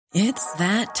It's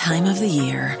that time of the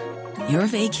year. Your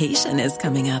vacation is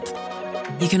coming up.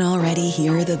 You can already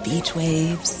hear the beach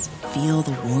waves, feel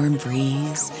the warm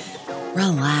breeze,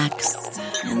 relax,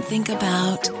 and think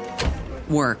about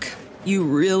work. You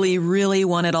really, really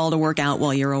want it all to work out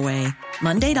while you're away.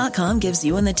 Monday.com gives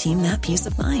you and the team that peace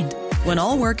of mind. When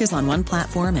all work is on one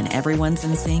platform and everyone's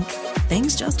in sync,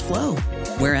 things just flow.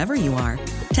 Wherever you are,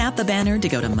 tap the banner to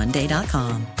go to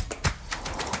Monday.com.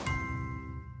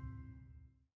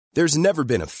 There's never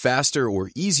been a faster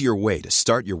or easier way to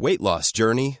start your weight loss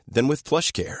journey than with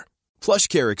PlushCare.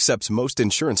 PlushCare accepts most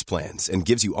insurance plans and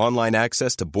gives you online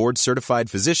access to board-certified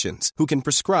physicians who can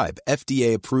prescribe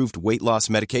FDA-approved weight loss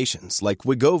medications like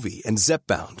Wegovy and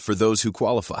Zepbound for those who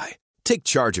qualify. Take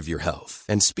charge of your health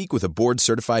and speak with a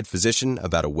board-certified physician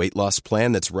about a weight loss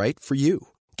plan that's right for you.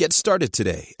 Get started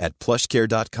today at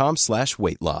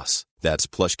plushcare.com/weight loss. That's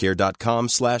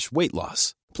plushcare.com/weight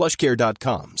loss.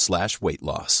 plushcare.com/weight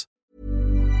loss.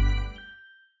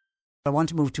 I want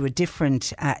to move to a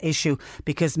different issue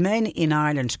because men in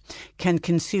Ireland can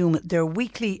consume their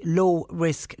weekly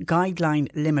low-risk guideline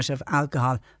limit of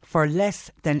alcohol for less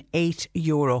than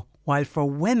 €8, while for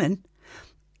women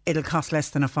it'll cost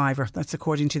less than a fiver. That's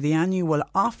according to the annual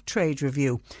off-trade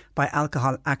review by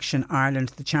Alcohol Action Ireland,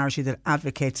 the charity that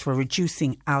advocates for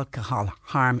reducing alcohol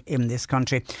harm in this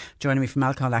country. Joining me from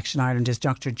Alcohol Action Ireland is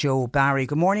Dr. Joe Barry.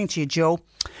 Good morning to you, Joe.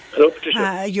 Hello,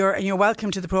 Patricia. You're welcome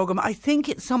to the programme. I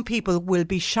think some people will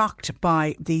be shocked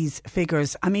by these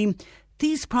figures. I mean,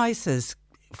 these prices,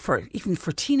 even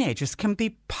for teenagers, can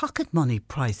be pocket money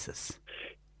prices.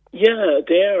 Yeah,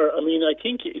 they are. I mean, I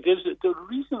think the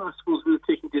reason I suppose we're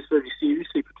taking this very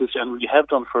seriously, Patricia, and we have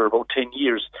done for about 10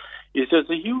 years, is there's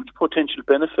a huge potential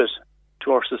benefit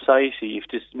to our society if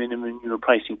this minimum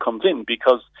pricing comes in,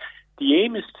 because the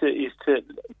aim is to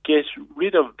get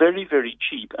rid of very, very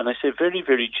cheap, and I say very,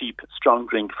 very cheap, strong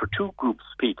drink for two groups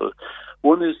of people.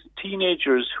 One is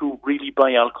teenagers who really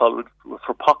buy alcohol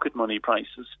for pocket money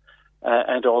prices,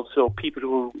 and also people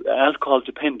who are alcohol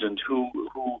dependent who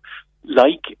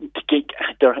like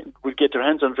to will get their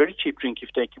hands on very cheap drink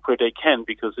where they can,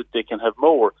 because they can have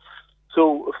more.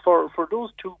 So for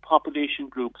those two population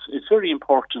groups, it's very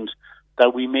important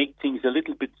that we make things a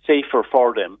little bit safer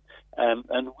for them.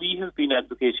 And we have been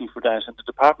advocating for that, and the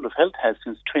Department of Health has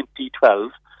since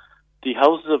 2012. The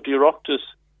Houses of the Oireachtas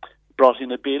brought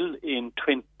in a bill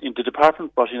the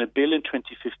Department brought in a bill in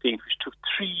 2015, which took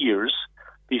 3 years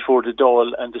before the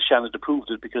Dáil and the Seanad approved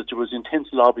it, because there was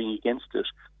intense lobbying against it.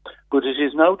 But it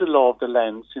is now the law of the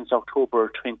land since October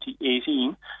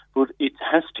 2018, but it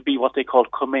has to be what they call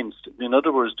commenced. In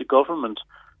other words, the government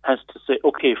has to say,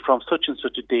 OK, from such and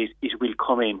such a date, it will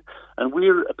come in. And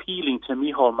we're appealing to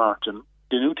Micheál Martin,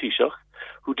 the new Taoiseach,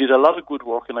 who did a lot of good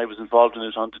work, and I was involved in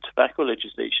it on the tobacco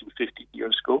legislation 50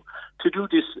 years ago, to do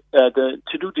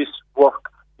this work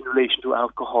in relation to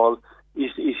alcohol.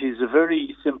 It is a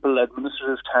very simple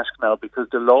administrative task now, because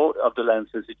the law of the land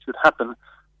says it should happen,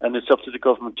 and it's up to the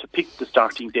government to pick the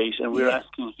starting date. And we're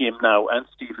asking him now, and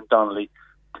Stephen Donnelly,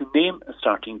 to name a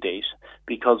starting date,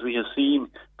 because we have seen,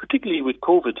 particularly with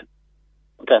COVID,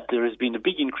 that there has been a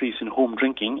big increase in home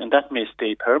drinking, and that may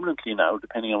stay permanently now,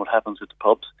 depending on what happens with the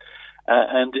pubs.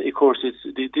 And of course,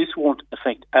 this won't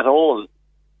affect at all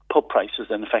pub prices,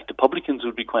 and in fact, the publicans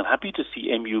would be quite happy to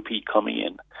see MUP coming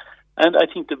in. And I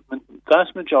think the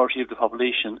vast majority of the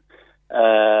population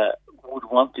would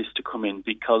want this to come in,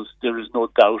 because there is no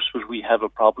doubt that we have a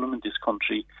problem in this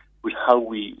country with how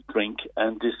we drink,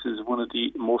 and this is one of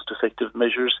the most effective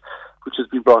measures which has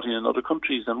been brought in other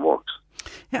countries and works.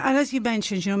 Yeah, and as you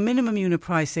mentioned, minimum unit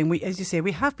pricing, as you say,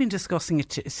 we have been discussing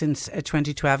it since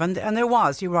 2012, and there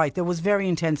was very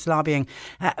intense lobbying.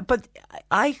 But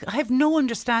I have no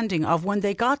understanding of when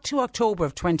they got to October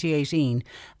of 2018,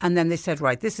 and then they said,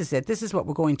 right, this is it, this is what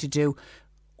we're going to do.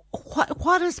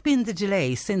 What has been the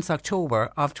delay since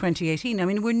October of 2018? I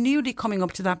mean, we're nearly coming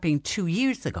up to that being 2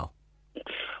 years ago.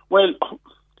 Well,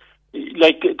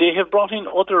 they have brought in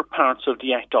other parts of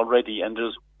the Act already, and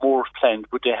there's more planned,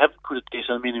 but they haven't put a date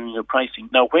on minimum pricing.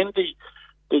 Now, when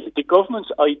the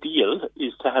government's ideal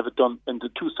is to have it done in the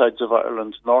two sides of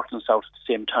Ireland, north and south, at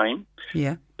the same time.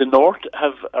 Yeah. The north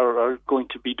are going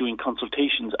to be doing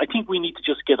consultations. I think we need to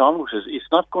just get on with it.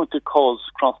 It's not going to cause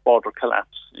cross-border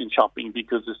collapse in shopping,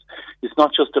 because it's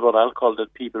not just about alcohol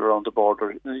that people around the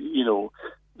border,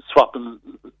 swapping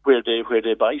where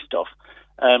they buy stuff.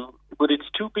 But it's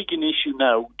too big an issue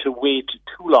now to wait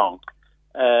too long.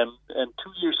 And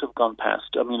 2 years have gone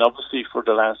past. I mean, obviously for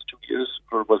the last 2 years,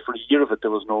 for a year of it,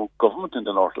 there was no government in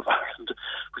the north of Ireland,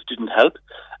 which didn't help.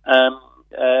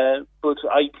 But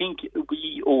I think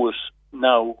we owe it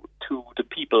now to the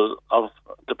people of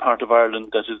the part of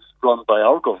Ireland that is run by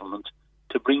our government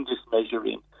to bring this measure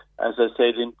in. As I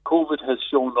said, COVID has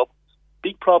shown up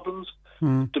big problems,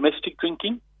 domestic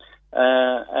drinking,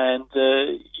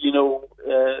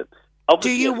 do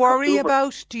you worry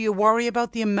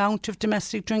about the amount of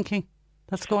domestic drinking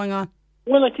that's going on?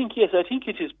 Well, I think yes. I think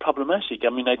it is problematic. I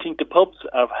mean, I think the pubs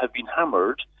have been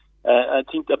hammered. I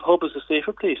think a pub is a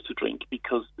safer place to drink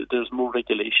because there's more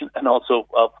regulation, and also,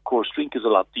 of course, drink is a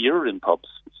lot dearer in pubs.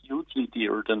 It's hugely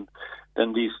dearer than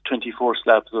these 24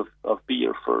 slabs of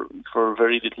beer for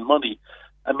very little money.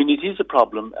 I mean, it is a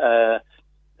problem,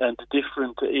 and the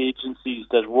different agencies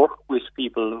that work with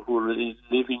people who are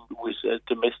living with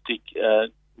domestic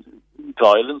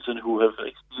violence and who have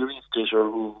experienced it,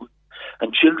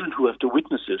 and children who have to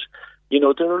witness it. You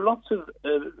know, there are lots of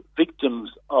victims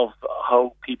of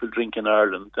how people drink in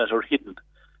Ireland that are hidden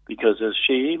because there's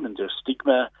shame and there's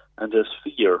stigma and there's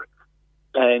fear.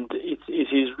 And it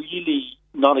is really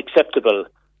not acceptable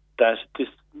that this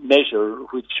measure,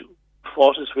 which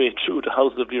fought its way through the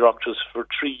House of the Oireachtas for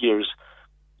 3 years,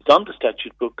 is on the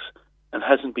statute books and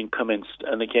hasn't been commenced.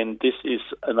 And again, this is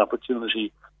an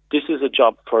opportunity. This is a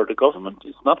job for the government.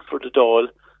 It's not for the Dáil.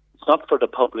 It's not for the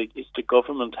public. It's the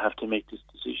government have to make this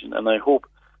decision. And I hope,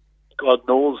 God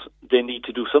knows, they need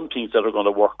to do some things that are going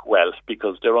to work well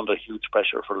because they're under huge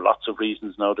pressure for lots of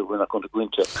reasons now that we're not going to go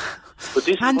into. But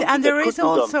this and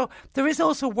there is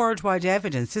also worldwide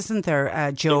evidence, isn't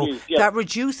there, Joe, that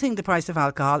reducing the price of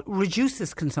alcohol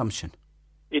reduces consumption.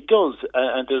 It does,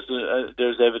 and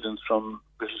there's evidence from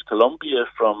British Columbia,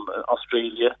 from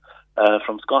Australia,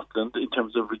 from Scotland in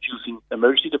terms of reducing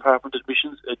emergency department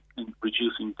admissions,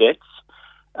 reducing deaths,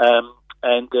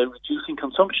 and reducing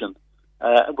consumption.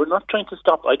 We're not trying to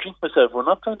stop. I drink myself. We're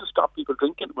not trying to stop people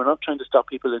drinking. We're not trying to stop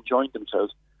people enjoying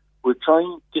themselves. This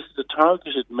is a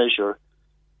targeted measure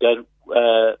that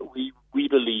we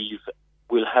believe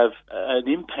will have an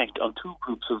impact on two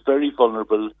groups of very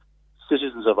vulnerable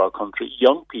citizens of our country,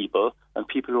 young people and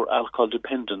people who are alcohol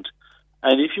dependent.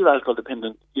 And if you're alcohol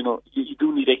dependent, you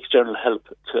do need external help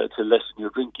to lessen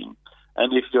your drinking.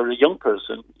 And if you're a young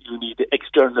person, you need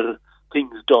external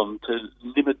things done to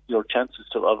limit your chances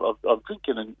of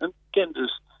drinking. And again,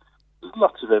 there's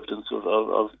lots of evidence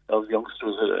of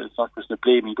youngsters. It's not just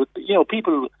blaming, but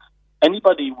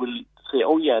anybody will say,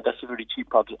 "Oh yeah, that's a very cheap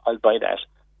product. I'll buy that."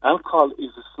 Alcohol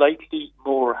is a slightly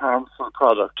more harmful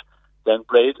product than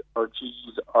bread or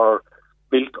cheese or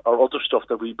milk or other stuff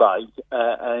that we buy,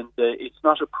 and it's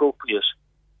not appropriate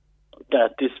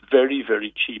that this very,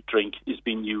 very cheap drink is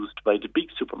being used by the big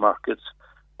supermarkets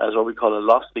as what we call a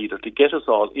loss leader to get us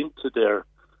all into their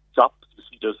shops. You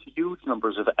see, there's huge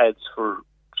numbers of ads for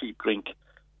cheap drink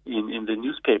in the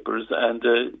newspapers, and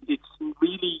it's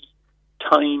really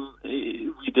time.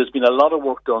 There's been a lot of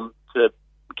work done to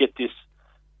get this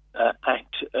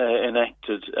act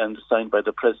enacted and signed by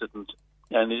the President,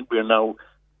 and we're now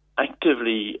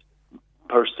actively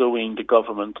pursuing the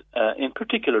government, in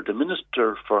particular the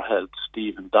Minister for Health,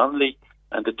 Stephen Donnelly,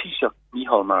 and the Taoiseach,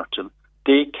 Micheál Martin.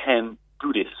 They can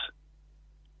do this,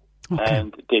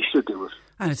 and they should do it.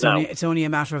 And it's only a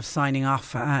matter of signing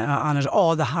off on it.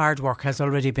 All the hard work has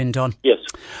already been done. Yes.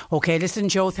 Okay, listen,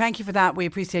 Joe, thank you for that. We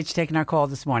appreciate you taking our call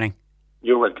this morning.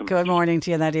 You're welcome. Good morning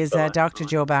to you. That is Dr.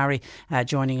 Joe Barry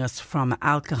joining us from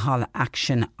Alcohol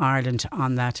Action Ireland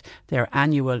on their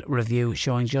annual review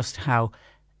showing just how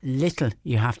little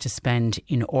you have to spend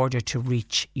in order to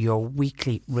reach your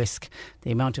weekly risk.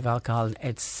 The amount of alcohol,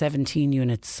 it's 17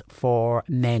 units for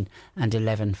men and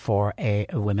 11 for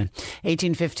women.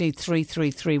 1850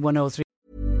 333 103.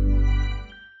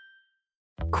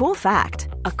 Cool fact,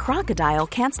 a crocodile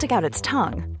can't stick out its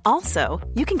tongue. Also,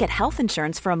 you can get health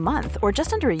insurance for a month or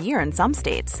just under a year in some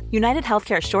states. United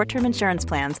Healthcare short-term insurance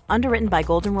plans, underwritten by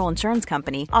Golden Rule Insurance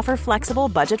Company, offer flexible,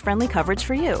 budget-friendly coverage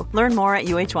for you. Learn more at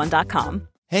uh1.com.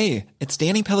 Hey, it's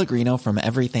Danny Pellegrino from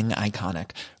Everything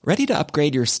Iconic. Ready to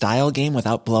upgrade your style game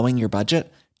without blowing your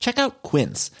budget? Check out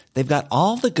Quince. They've got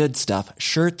all the good stuff,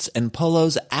 shirts and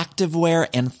polos, activewear,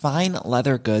 and fine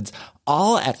leather goods,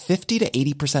 all at 50 to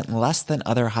 80% less than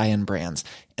other high-end brands.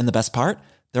 And the best part?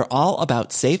 They're all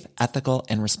about safe, ethical,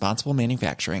 and responsible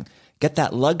manufacturing. Get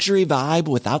that luxury vibe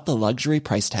without the luxury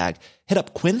price tag. Hit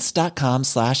up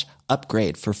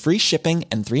quince.com/upgrade for free shipping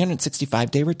and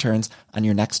 365-day returns on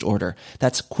your next order.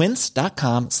 That's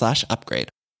quince.com/upgrade.